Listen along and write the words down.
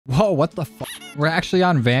Oh, what the fuck? We're actually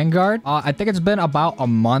on Vanguard. I think it's been about a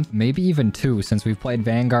month, maybe even 2, since we've played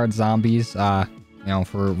Vanguard Zombies. You know,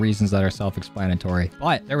 for reasons that are self-explanatory.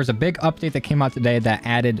 But there was a big update that came out today that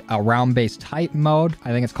added a round-based type mode. I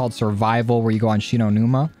think it's called Survival, where you go on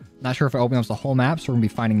Shinonuma. Not sure if it opens up the whole map, so we're gonna be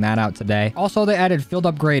finding that out today. Also, they added field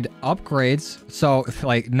upgrade upgrades. So,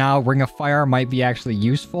 like, now Ring of Fire might be actually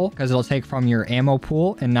useful because it'll take from your ammo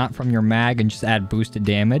pool and not from your mag and just add boosted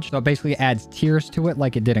damage. So it basically adds tiers to it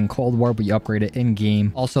like it did in Cold War, but you upgrade it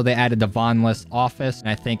in-game. Also, they added the Von List office and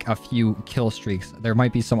I think a few kill streaks. There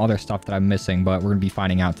might be some other stuff that I'm missing, but we're gonna be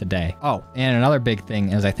finding out today. Oh, and another big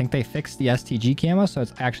thing is I think they fixed the STG camo, so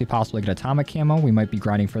it's actually possible to get atomic camo. We might be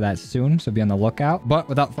grinding for that soon, so be on the lookout. But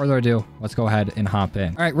without further ado, let's go ahead and hop in.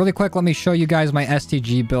 All right, really quick, let me show you guys my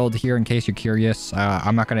STG build here in case you're curious.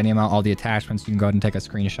 I'm not going to name out all the attachments. You can go ahead and take a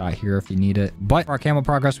screenshot here if you need it. But for our camo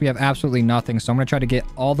progress, we have absolutely nothing. So I'm going to try to get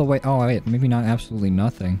all the way. Oh, wait, maybe not absolutely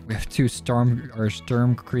nothing. We have 2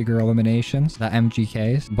 Sturmkrieger eliminations, the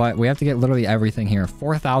MGKs. But we have to get literally everything here.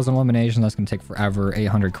 4,000 eliminations. That's going to take forever.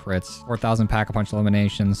 800 crits. 4,000 pack-a-punch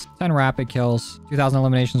eliminations. 10 rapid kills. 2,000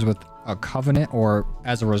 eliminations with a covenant, or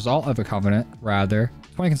as a result of a covenant, rather.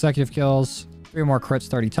 20 consecutive kills, 3 more crits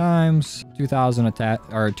 30 times,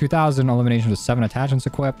 2,000 eliminations with 7 attachments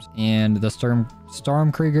equipped, and the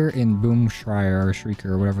Stormkrieger in Boom Schreier or Shrieker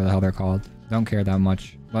or whatever the hell they're called. Don't care that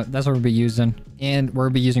much, but that's what we'll be using. And we're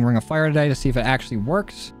gonna be using Ring of Fire today to see if it actually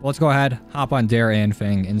works. Let's go ahead, hop on Dare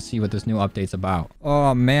Anfing and see what this new update's about.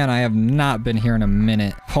 Oh man, I have not been here in a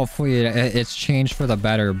minute. Hopefully it's changed for the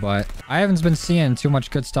better, but I haven't been seeing too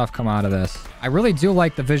much good stuff come out of this. I really do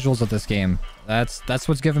like the visuals of this game. That's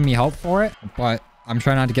what's giving me hope for it, but I'm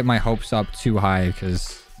trying not to get my hopes up too high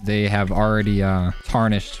because they have already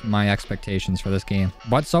tarnished my expectations for this game.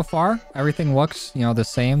 But so far, everything looks, you know, the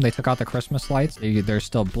same. They took out the Christmas lights. There's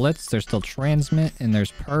still Blitz, there's still Transmit, and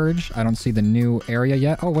there's Purge. I don't see the new area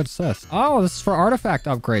yet. Oh, what's this? Oh, this is for artifact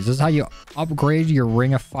upgrades. This is how you upgrade your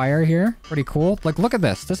Ring of Fire here. Pretty cool. Like, look at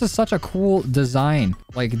this. This is such a cool design.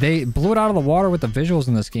 Like, they blew it out of the water with the visuals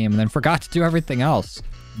in this game and then forgot to do everything else.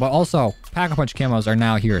 But also, Pack-a-Punch camos are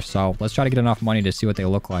now here, so let's try to get enough money to see what they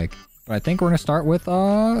look like. But I think we're going to start with,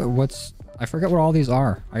 I forget what all these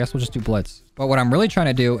are. I guess we'll just do Blitz. But what I'm really trying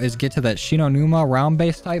to do is get to that Shinonuma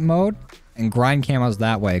round-based type mode and grind camos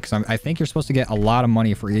that way. Because I think you're supposed to get a lot of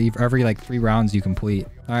money for every, like, 3 rounds you complete.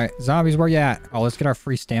 All right, zombies, where you at? Oh, let's get our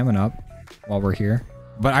free stamina up while we're here.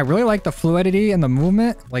 But I really like the fluidity and the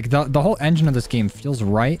movement. Like, the whole engine of this game feels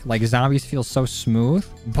right. Like, zombies feel so smooth.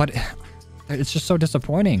 But it's just so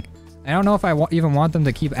disappointing. I don't know if I even want them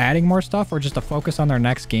to keep adding more stuff or just to focus on their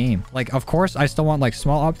next game. Like, of course, I still want, like,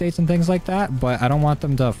 small updates and things like that, but I don't want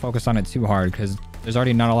them to focus on it too hard because there's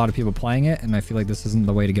already not a lot of people playing it, and I feel like this isn't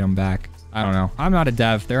the way to get them back. I don't know. I'm not a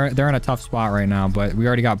dev. They're in a tough spot right now, but we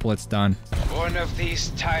already got Blitz done. One of these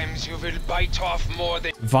times you will bite off more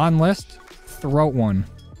than... Von List, throat one.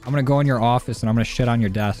 I'm going to go in your office and I'm going to shit on your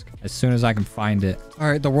desk as soon as I can find it. All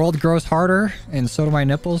right, the world grows harder and so do my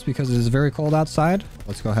nipples because it is very cold outside.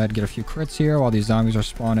 Let's go ahead and get a few crits here while these zombies are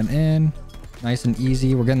spawning in. Nice and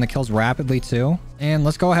easy. We're getting the kills rapidly too. And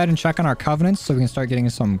let's go ahead and check on our covenants so we can start getting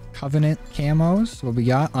some covenant camos. What we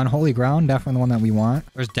got? Unholy Ground, definitely the one that we want.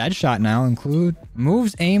 There's Deadshot now. Include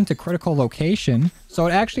moves aim to critical location. So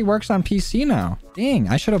it actually works on PC now. Dang,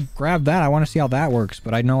 I should have grabbed that. I want to see how that works,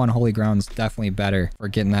 but I know Unholy Ground's definitely better for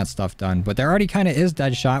getting that stuff done. But there already kind of is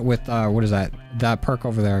Deadshot with, what is that? That perk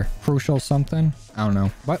over there. Crucial something? I don't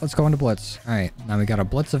know. But let's go into Blitz. All right, now we got a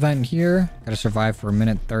Blitz event in here. Got to survive for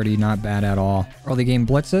 1:30. Not bad at all. Early game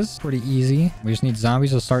Blitzes, pretty easy. We just need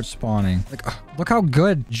zombies to start spawning. Like, look how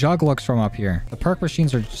good Jug looks from up here. The perk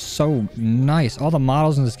machines are so nice. All the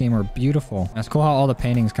models in this game are beautiful. And it's cool how all the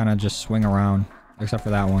paintings kind of just swing around. Except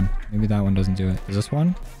for that one. Maybe that one doesn't do it. Is this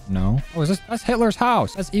one? No. Oh, is this? That's Hitler's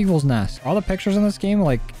house. That's Eagle's Nest. All the pictures in this game are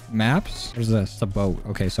like maps. What is this? It's a boat.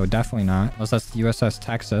 Okay, so definitely not. Unless that's the USS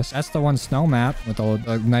Texas. That's the one snow map with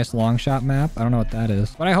a nice long shot map. I don't know what that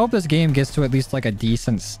is. But I hope this game gets to at least like a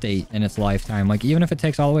decent state in its lifetime. Like even if it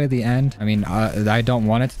takes all the way to the end. I mean, I don't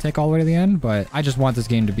want it to take all the way to the end, but I just want this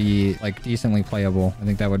game to be like decently playable. I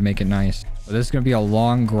think that would make it nice. But this is going to be a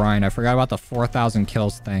long grind. I forgot about the 4,000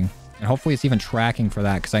 kills thing. And hopefully it's even tracking for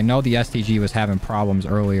that, because I know the STG was having problems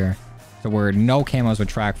earlier to where no camos would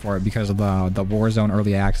track for it because of the Warzone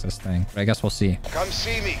early access thing. But I guess we'll see. Come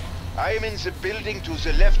see me. I am in the building to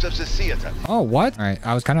the left of the theater. Oh, what? All right,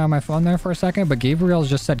 I was kind of on my phone there for a second, but Gabriel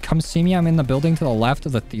just said, come see me. I'm in the building to the left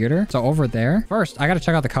of the theater. So over there. First, I got to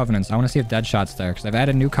check out the covenants. I want to see if Deadshot's there because I've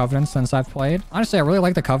added new covenants since I've played. Honestly, I really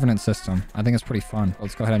like the covenant system. I think it's pretty fun.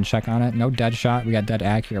 Let's go ahead and check on it. No Deadshot. We got Dead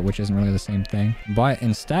Accurate, which isn't really the same thing. But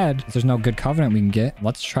instead, if there's no good covenant we can get,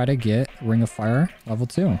 let's try to get Ring of Fire level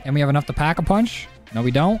 2. And we have enough to pack a punch. No,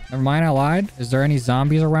 we don't. Never mind, I lied. Is there any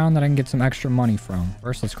zombies around that I can get some extra money from?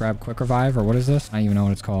 First, let's grab Quick Revive, or what is this? I don't even know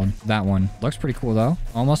what it's called. That one. Looks pretty cool, though.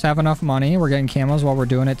 Almost have enough money. We're getting camos while we're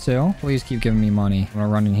doing it, too. Please keep giving me money. I'm gonna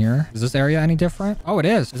run in here. Is this area any different? Oh, it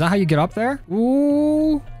is. Is that how you get up there?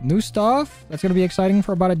 Ooh, new stuff. That's gonna be exciting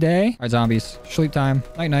for about a day. All right, zombies. Sleep time.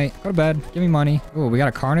 Night-night. Go to bed. Give me money. Ooh, we got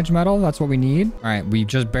a Carnage medal. That's what we need. All right, we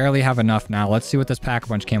just barely have enough now. Let's see what this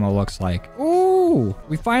Pack-a-Punch camo looks like. Ooh,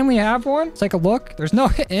 we finally have one. Let's take a look. There's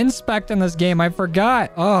no inspect in this game. I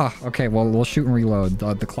forgot. Oh, okay. Well, we'll shoot and reload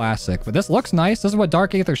the classic. But this looks nice. This is what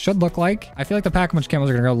Dark Aether should look like. I feel like the Pack-a-Punch camos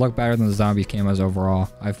are gonna look better than the zombie camos overall.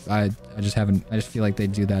 I just feel like they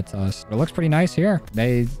do that to us. But it looks pretty nice here.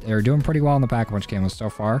 They're doing pretty well in the Pack-a-Punch camos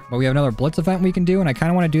so far. But we have another Blitz event we can do, and I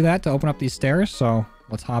kind of want to do that to open up these stairs. So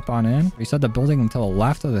let's hop on in. We said the building to the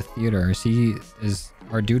left of the theater. Is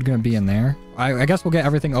our dude gonna be in there? I guess we'll get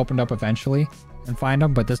everything opened up eventually and find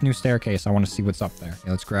them, but this new staircase, I want to see what's up there. Okay,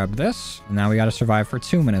 let's grab this, and now we got to survive for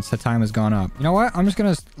 2 minutes. The time has gone up. You know what? I'm just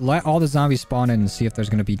gonna let all the zombies spawn in and see if there's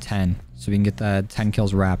gonna be 10, so we can get the 10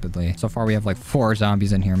 kills rapidly. So far we have like 4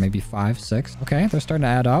 zombies in here, maybe 5, 6. Okay, they're starting to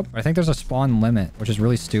add up. But I think there's a spawn limit, which is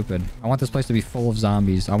really stupid. I want this place to be full of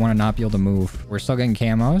zombies. I want to not be able to move. We're still getting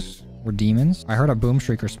camos. We're demons. I heard a Boom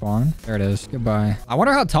Shrieker spawn. There it is. Goodbye. I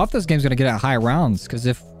wonder how tough this game's gonna get at high rounds, because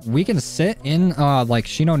if we can sit in like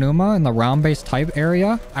Shinonuma in the round-based type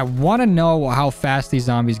area, I want to know how fast these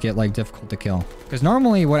zombies get like difficult to kill. Because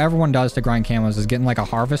normally what everyone does to grind camos is get in like a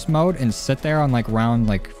harvest mode and sit there on like round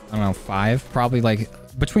like, I don't know, 5. Probably like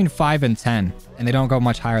between 5 and 10. And they don't go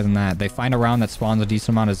much higher than that. They find a round that spawns a decent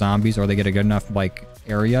amount of zombies, or they get a good enough like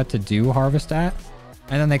area to do harvest at.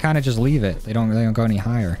 And then they kind of just leave it. They don't go any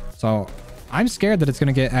higher. So I'm scared that it's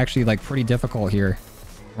going to get actually like pretty difficult here.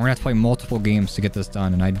 We're going to have to play multiple games to get this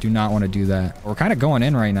done. And I do not want to do that. We're kind of going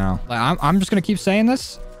in right now. Like, I'm just going to keep saying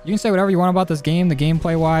this. You can say whatever you want about this game, the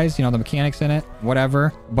gameplay wise, you know, the mechanics in it,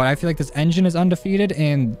 whatever. But I feel like this engine is undefeated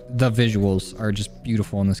and the visuals are just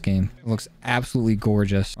beautiful in this game. It looks absolutely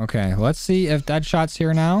gorgeous. Okay, let's see if Deadshot's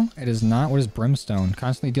here now. It is not. What is Brimstone?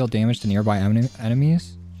 Constantly deal damage to nearby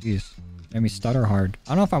enemies. Jeez. Made me stutter hard.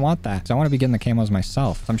 I don't know if I want that, because I want to be getting the camos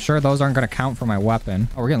myself. I'm sure those aren't going to count for my weapon.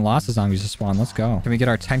 Oh, we're getting lots of zombies to spawn. Let's go. Can we get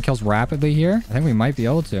our 10 kills rapidly here? I think we might be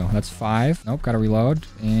able to. That's 5. Nope, got to reload.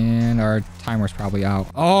 And our timer's probably out.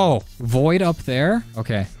 Oh, void up there.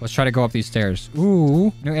 Okay, let's try to go up these stairs.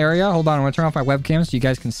 Ooh, new area. Hold on, I'm going to turn off my webcam so you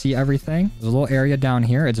guys can see everything. There's a little area down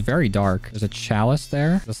here. It's very dark. There's a chalice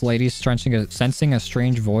there. This lady's sensing a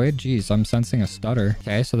strange void. Jeez, I'm sensing a stutter.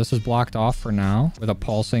 Okay, so this is blocked off for now with a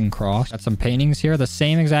pulsing cross. Got some paintings here. The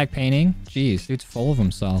same exact painting. Jeez, dude's full of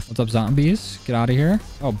himself. What's up, zombies? Get out of here.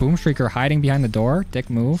 Oh, Boom Shrieker hiding behind the door.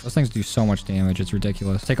 Dick move. Those things do so much damage. It's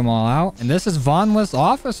ridiculous. Take them all out. And this is Von List's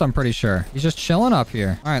office, I'm pretty sure. He's just chilling up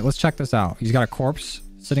here. All right, let's check this out. He's got a corpse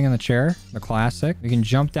sitting in the chair. The classic. We can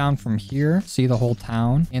jump down from here, see the whole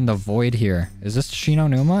town in the void here. Is this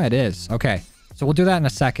Shinonuma? It is. Okay. So we'll do that in a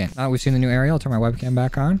second. Now that we've seen the new area, I'll turn my webcam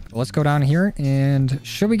back on. But let's go down here, and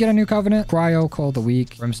should we get a new covenant? Cryo, Cold the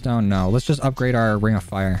Weak, Brimstone? No. Let's just upgrade our Ring of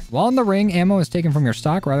Fire. While in the ring, ammo is taken from your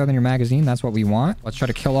stock rather than your magazine. That's what we want. Let's try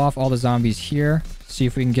to kill off all the zombies here. See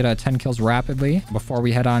if we can get 10 kills rapidly before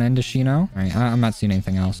we head on into Shino. All right, I'm not seeing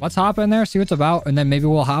anything else. Let's hop in there, see what's about, and then maybe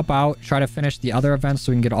we'll hop out, try to finish the other events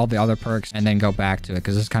so we can get all the other perks, and then go back to it,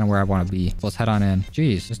 because this is kind of where I want to be. So let's head on in.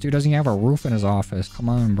 Jeez, this dude doesn't even have a roof in his office. Come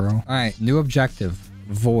on, bro. All right, new objective.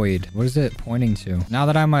 Void. What is it pointing to? Now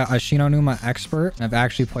that I'm a Shinonuma expert and I've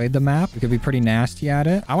actually played the map, we could be pretty nasty at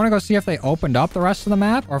it. I want to go see if they opened up the rest of the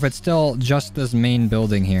map or if it's still just this main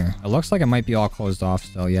building here. It looks like it might be all closed off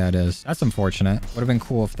still. Yeah, it is. That's unfortunate. Would have been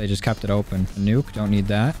cool if they just kept it open. A nuke, don't need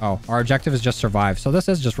that. Oh, our objective is just survive. So this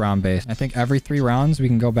is just round based. I think every 3 rounds we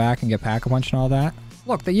can go back and get Pack-a-Punch and all that.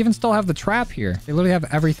 Look, they even still have the trap here. They literally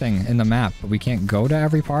have everything in the map, but we can't go to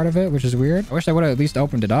every part of it, which is weird. I wish I would have at least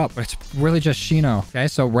opened it up, but it's really just Shino. Okay,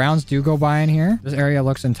 so rounds do go by in here. This area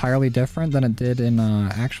looks entirely different than it did in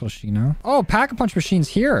actual Shino. Oh, Pack-a-Punch machine's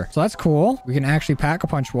here. So that's cool. We can actually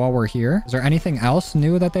Pack-a-Punch while we're here. Is there anything else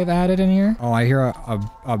new that they've added in here? Oh, I hear a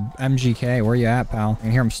MGK. Where you at, pal? I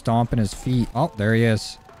can hear him stomping his feet. Oh, there he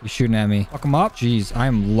is. He's shooting at me. Fuck him up. Jeez, I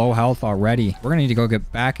am low health already. We're gonna need to go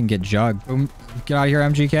get back and get Jug. Boom. Get out of here,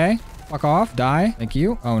 MGK. Fuck off. Die. Thank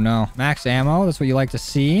you. Oh, no. Max ammo. That's what you like to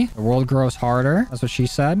see. The world grows harder. That's what she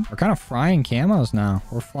said. We're kind of frying camos now.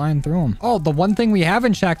 We're flying through them. Oh, the one thing we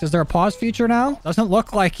haven't checked. Is there a pause feature now? Doesn't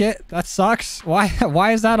look like it. That sucks.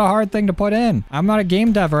 Why is that a hard thing to put in? I'm not a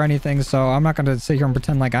game dev or anything, so I'm not going to sit here and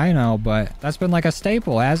pretend like I know, but that's been like a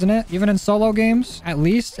staple, hasn't it? Even in solo games, at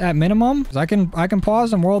least, at minimum. Because I can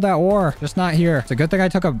pause in World at War. Just not here. It's a good thing I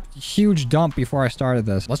took a huge dump before I started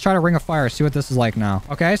this. Let's try to Ring of Fire, see what this is like now.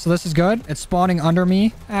 Okay, so this is good. It's spawning under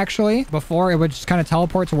me, actually. Before, it would just kind of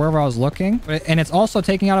teleport to wherever I was looking. And it's also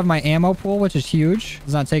taking out of my ammo pool, which is huge.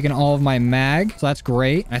 It's not taking all of my mag, so that's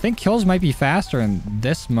great. I think kills might be faster in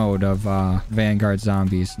this mode of Vanguard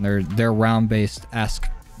Zombies. They're round-based-esque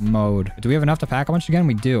mode. Do we have enough to Pack-a-Punch again?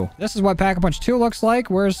 We do. This is what Pack-a-Punch 2 looks like.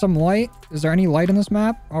 Where's some light? Is there any light in this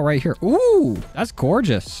map? Oh, right here. Ooh, that's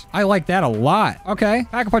gorgeous. I like that a lot. Okay,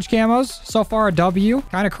 Pack-a-Punch camos. So far a W.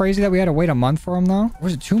 Kind of crazy that we had to wait a month for them though. Or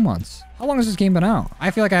was it 2 months? How long has this game been out?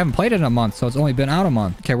 I feel like I haven't played it in a month, so it's only been out a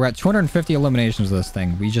month. Okay, we're at 250 eliminations of this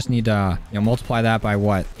thing. We just need to, multiply that by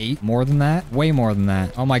what? 8? More than that? Way more than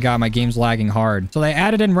that. Oh my god, my game's lagging hard. So they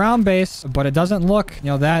added in round base, but it doesn't look,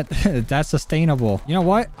 that's sustainable. You know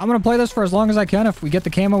what? I'm gonna play this for as long as I can. If we get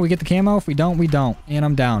the camo, we get the camo. If we don't, we don't. And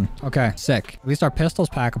I'm down. Okay, sick. At least our pistols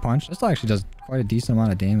Pack-a-Punch. This actually does quite a decent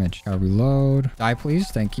amount of damage. Gotta reload. Die, please.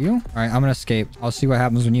 Thank you. All right, I'm gonna escape. I'll see what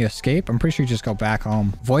happens when you escape. I'm pretty sure you just go back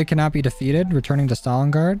home. Void cannot be defeated. Returning to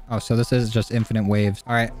Stalingrad. Oh, so this is just infinite waves.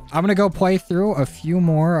 All right, I'm gonna go play through a few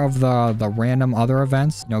more of the random other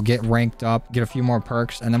events. Get ranked up, get a few more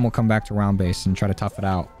perks, and then we'll come back to round base and try to tough it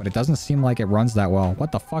out. But it doesn't seem like it runs that well.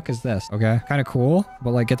 What the fuck is this? Okay, kind of cool,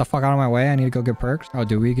 but like, get the fuck out of my way. I need to go get perks. Oh,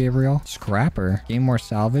 do we, Gabriel? Scrapper. Gain more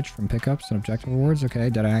salvage from pickups and objective rewards. Okay,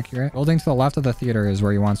 dead accurate. Building to the left of the theater is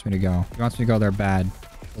where he wants me to go. He wants me to go there bad.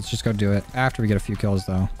 Let's just go do it. After we get a few kills,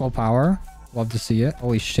 though. Full power. Love to see it.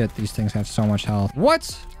 Holy shit, these things have so much health.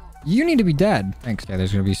 What? You need to be dead. Thanks. Yeah,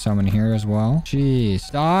 there's gonna be some in here as well.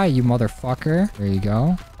 Jeez. Die, you motherfucker. There you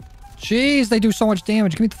go. Jeez, they do so much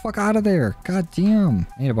damage. Get me the fuck out of there. God damn.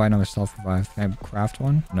 I need to buy another self-revive. Can I craft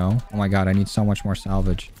one? No. Oh my god, I need so much more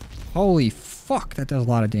salvage. Holy fuck, that does a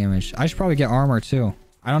lot of damage. I should probably get armor, too.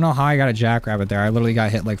 I don't know how I got a jackrabbit there. I literally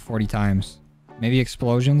got hit like 40 times. Maybe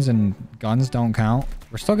explosions and guns don't count.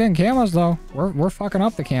 We're still getting camos, though. We're fucking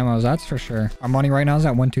up the camos, that's for sure. Our money right now is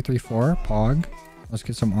at 1, 2, 3, 4. Pog. Let's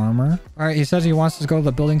get some armor. All right, he says he wants to go to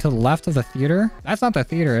the building to the left of the theater. That's not the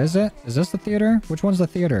theater, is it? Is this the theater? Which one's the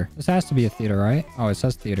theater? This has to be a theater, right? Oh, it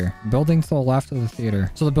says theater. Building to the left of the theater.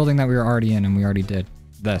 So the building that we were already in and we already did.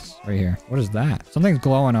 This right here. What is that? Something's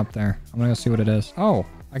glowing up there. I'm gonna go see what it is. Oh,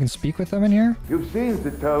 I can speak with him in here? You've seen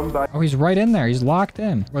the tomb by... Oh, he's right in there. He's locked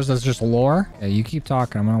in. What is this, just lore? Yeah, you keep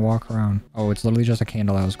talking. I'm gonna walk around. Oh, it's literally just a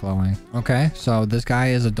candle that was glowing. Okay, so this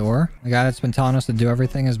guy is a door. The guy that's been telling us to do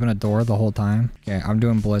everything has been a door the whole time. Okay, I'm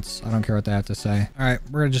doing blitz. I don't care what they have to say. All right,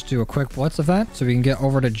 we're gonna just do a quick blitz event so we can get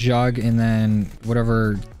over to Jug and then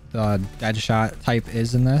whatever the dead shot type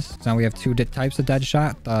is in this. So now we have two types of dead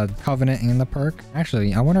shot, the Covenant and the perk.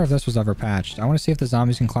 Actually, I wonder if this was ever patched. I want to see if the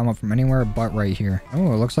zombies can climb up from anywhere but right here.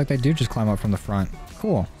 Oh, it looks like they do just climb up from the front.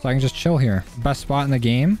 Cool. So I can just chill here. Best spot in the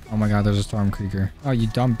game. Oh my god, there's a Stormkrieger. Oh, you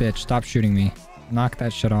dumb bitch. Stop shooting me. Knock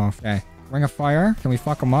that shit off. Okay. Ring of Fire. Can we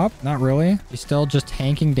fuck him up? Not really. He's still just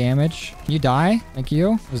tanking damage. Can you die? Thank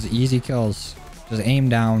you. Those are easy kills. Just aim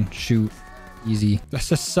down, shoot. Easy.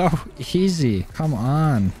 This is so easy. Come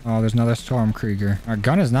on. Oh, there's another Stormkrieger. Our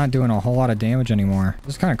gun is not doing a whole lot of damage anymore.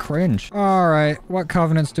 This is kind of cringe. All right. What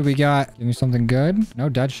covenants do we got? Give me something good. No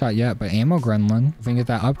dead shot yet, but ammo gremlin. If we can get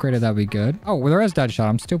that upgraded, that'd be good. Oh, well, there is dead shot.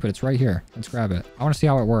 I'm stupid. It's right here. Let's grab it. I want to see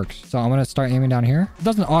how it works. So I'm going to start aiming down here. It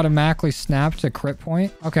doesn't automatically snap to crit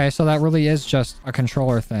point. Okay, so that really is just a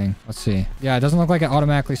controller thing. Let's see. Yeah, it doesn't look like it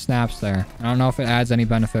automatically snaps there. I don't know if it adds any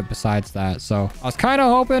benefit besides that. So I was kind of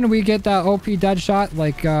hoping we get that OP dead shot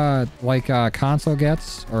like console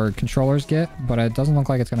gets or controllers get, but it doesn't look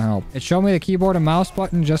like it's gonna help. It showed me the keyboard and mouse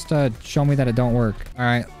button just to show me that it don't work. All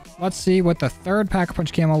right, let's see what the third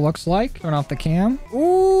Pack-a-Punch camo looks like. Turn off the cam.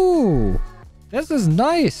 Ooh, this is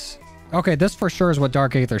nice. Okay, this for sure is what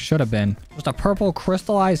Dark Aether should have been. Just a purple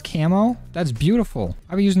crystallized camo. That's beautiful.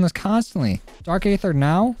 I've been using this constantly. Dark Aether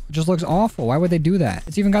now just looks awful. Why would they do that?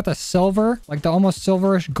 It's even got the silver, like the almost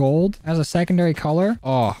silverish gold as a secondary color.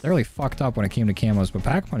 Oh, they really fucked up when it came to camos, but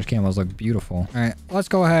Pack-a-Punch camos look beautiful. All right, let's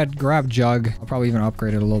go ahead, grab Jug. I'll probably even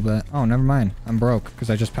upgrade it a little bit. Oh, never mind. I'm broke because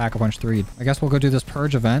I just Pack-a-Punch 3'd. I guess we'll go do this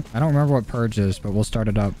Purge event. I don't remember what Purge is, but we'll start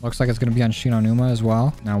it up. Looks like it's going to be on Shinonuma as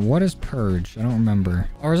well. Now, what is Purge? I don't remember.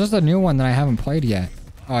 Or is this the new one that I haven't played yet?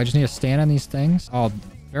 Oh, I just need to stand on these things. Oh,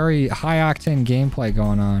 Very high octane gameplay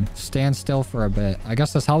going on. Stand still for a bit. I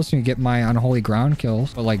guess this helps me get my unholy ground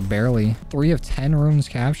kills, but like barely. 3 of 10 rooms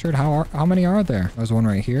captured. How many are there? There's one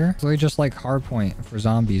right here. It's really just like hard point for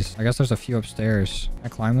zombies. I guess there's a few upstairs. Can I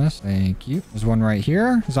climb this? Thank you. There's one right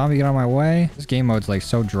here. Zombie, get out of my way. This game mode's like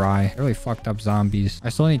so dry. Really fucked up zombies. I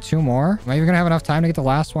still need 2 more. Am I even gonna have enough time to get the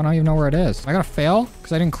last one? I don't even know where it is. Am I gonna fail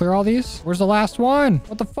because I didn't clear all these? Where's the last one?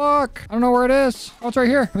 What the fuck? I don't know where it is. Oh, it's right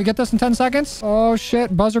here. Can we get this in 10 seconds? Oh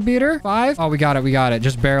shit. Buzzer beater. 5. Oh, we got it. We got it.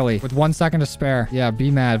 Just barely. With 1 second to spare. Yeah,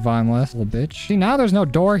 be mad, Vonless. Little bitch. See, now there's no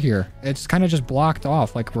door here. It's kind of just blocked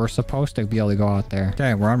off like we're supposed to be able to go out there.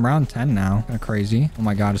 Okay, we're on round 10 now. Kind of crazy. Oh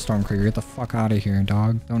my god, a Stormkrieger. Get the fuck out of here,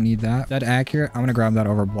 dog. Don't need that. Dead accurate. I'm gonna grab that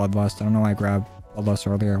over Bloodlust. I don't know why I grabbed Bloodlust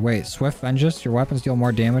earlier. Wait, Swift Vengeance. Your weapons deal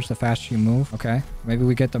more damage the faster you move. Okay. Maybe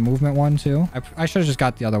we get the movement one too. I should have just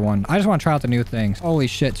got the other one. I just want to try out the new things. Holy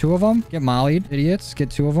shit. 2 of them. Get mollied. Idiots.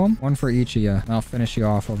 Get 2 of them. 1 for each of you. And I'll finish you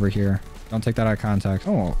off over here. Don't take that out of context.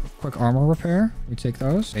 Oh, quick armor repair. We take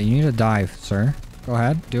those. Okay, you need to dive, sir. Go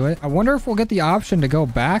ahead. Do it. I wonder if we'll get the option to go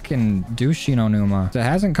back and do Shinonuma. It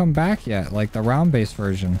hasn't come back yet, like the round-based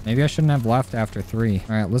version. Maybe I shouldn't have left after 3.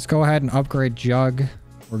 All right, let's go ahead and upgrade Jug.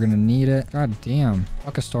 We're gonna need it. God damn.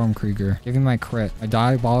 Fuck a Stormkrieger. Give me my crit. My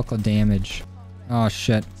diabolical damage. Oh,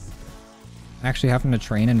 shit. Actually having to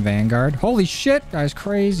train in Vanguard. Holy shit, guys,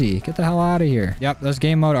 crazy. Get the hell out of here. Yep, this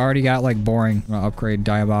game mode already got like boring. I'm gonna upgrade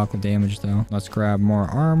diabolical damage though. Let's grab more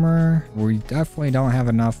armor. We definitely don't have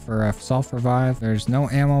enough for a self-revive. There's no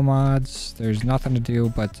ammo mods. There's nothing to do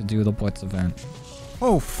but to do the Blitz event.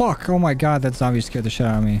 Oh, fuck. Oh my god, that zombie scared the shit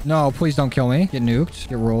out of me. No, please don't kill me. Get nuked.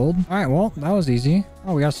 Get rolled. All right, well, that was easy.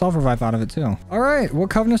 Oh, we got a self-revive out of it too. All right,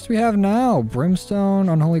 what covenants do we have now? Brimstone,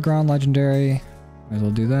 Unholy Ground, Legendary. Might as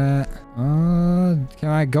well do that. Can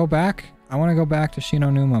I go back? I want to go back to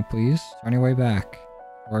Shinonuma, please. Is there any way back?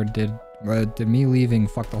 Or did me leaving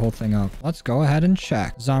fuck the whole thing up? Let's go ahead and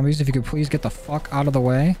check. Zombies, if you could please get the fuck out of the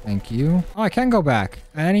way. Thank you. Oh, I can go back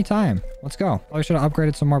at any time. Let's go. Probably should have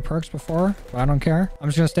upgraded some more perks before, but I don't care. I'm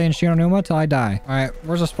just gonna stay in Shinonuma till I die. All right,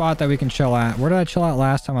 where's a spot that we can chill at? Where did I chill at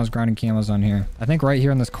last time I was grinding camos on here? I think right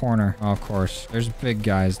here in this corner. Oh, of course. There's big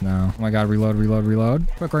guys now. Oh my god, reload, reload, reload.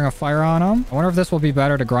 Quick ring of fire on them. I wonder if this will be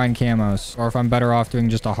better to grind camos, or if I'm better off doing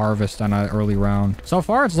just a harvest on an early round. So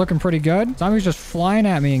far, it's looking pretty good. Zombies just flying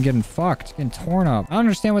at me and getting fucked, getting torn up. I don't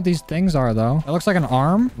understand what these things are though. It looks like an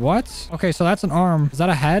arm. What? Okay, so that's an arm. Is that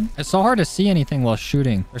a head? It's so hard to see anything while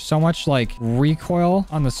shooting. There's so much like recoil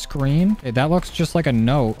on the screen. Okay, that looks just like a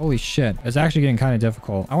note. Holy shit. It's actually getting kind of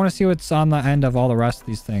difficult. I want to see what's on the end of all the rest of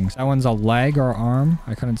these things. That one's a leg or arm.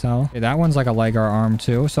 I couldn't tell. Okay, that one's like a leg or arm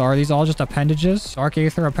too. So are these all just appendages? Dark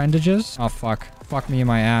Aether appendages? Oh, fuck. Fuck me in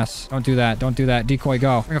my ass. Don't do that. Don't do that. Decoy,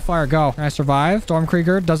 go. Ring of fire, go. Can I survive?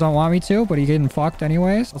 Stormkrieger doesn't want me to, but he getting fucked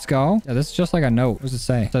anyways. Let's go. Yeah, this is just like a note. What does it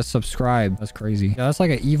say? It says subscribe. That's crazy. Yeah, that's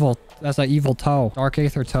like an evil... That's an evil toe. Dark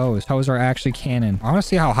Aether toes. Toes are actually canon. I want to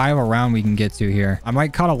see how high of a round we can get to here. I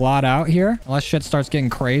might cut a lot out here unless shit starts getting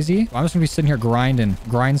crazy. I'm just gonna be sitting here grinding.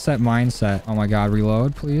 Grind set mindset. Oh my god.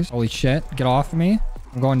 Reload, please. Holy shit. Get off of me.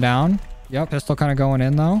 I'm going down. Yep, pistol kind of going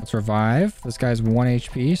in though. Let's revive. This guy's 1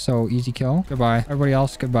 HP, so easy kill. Goodbye. Everybody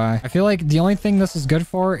else, goodbye. I feel like the only thing this is good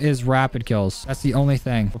for is rapid kills. That's the only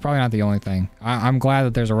thing. But probably not the only thing. I'm glad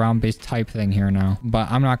that there's a round-based type thing here now. But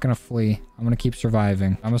I'm not gonna flee. I'm gonna keep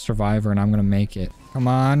surviving. I'm a survivor and I'm gonna make it. Come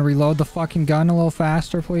on, reload the fucking gun a little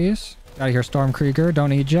faster, please. Got here, Stormkrieger.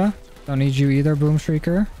 Don't need ya. Don't need you either, Boom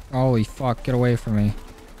Shrieker. Holy fuck, get away from me.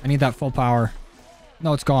 I need that full power.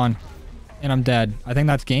 No, it's gone. And I'm dead. I think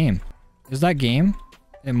that's game. Is that game?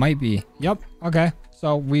 It might be. Yep. Okay.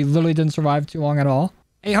 So we literally didn't survive too long at all.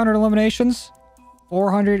 800 eliminations.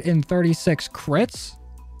 436 crits.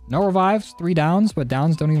 No revives. 3 downs, but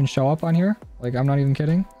downs don't even show up on here. Like, I'm not even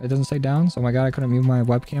kidding. It doesn't say downs. Oh my god, I couldn't move my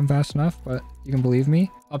webcam fast enough, but you can believe me.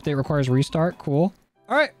 Update requires restart. Cool.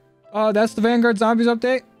 All right. That's the Vanguard Zombies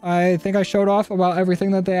update. I think I showed off about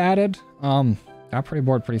everything that they added. Got pretty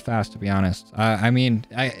bored pretty fast, to be honest.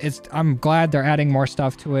 I'm glad they're adding more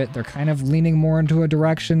stuff to it. They're kind of leaning more into a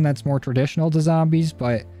direction that's more traditional to zombies,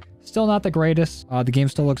 but still not the greatest. The game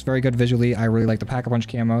still looks very good visually. I really like the Pack-a-Punch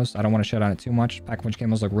camos. I don't want to shit on it too much. Pack-a-Punch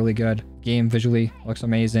camos look really good. Game visually looks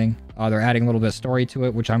amazing. They're adding a little bit of story to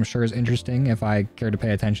it, which I'm sure is interesting if I care to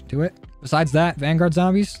pay attention to it. Besides that, Vanguard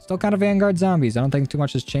Zombies, still kind of Vanguard Zombies. I don't think too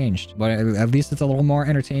much has changed, but at least it's a little more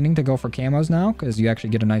entertaining to go for camos now, because you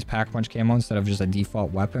actually get a nice Pack-a-Punch camo instead of just a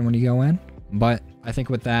default weapon when you go in. But I think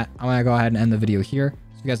with that, I'm going to go ahead and end the video here.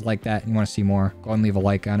 So if you guys like that and you want to see more, go ahead and leave a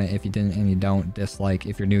like on it. If you didn't and you don't, dislike.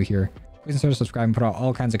 If you're new here, please consider subscribing and put out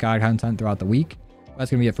all kinds of COD content throughout the week. That's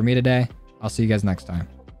going to be it for me today. I'll see you guys next time.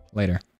 Later.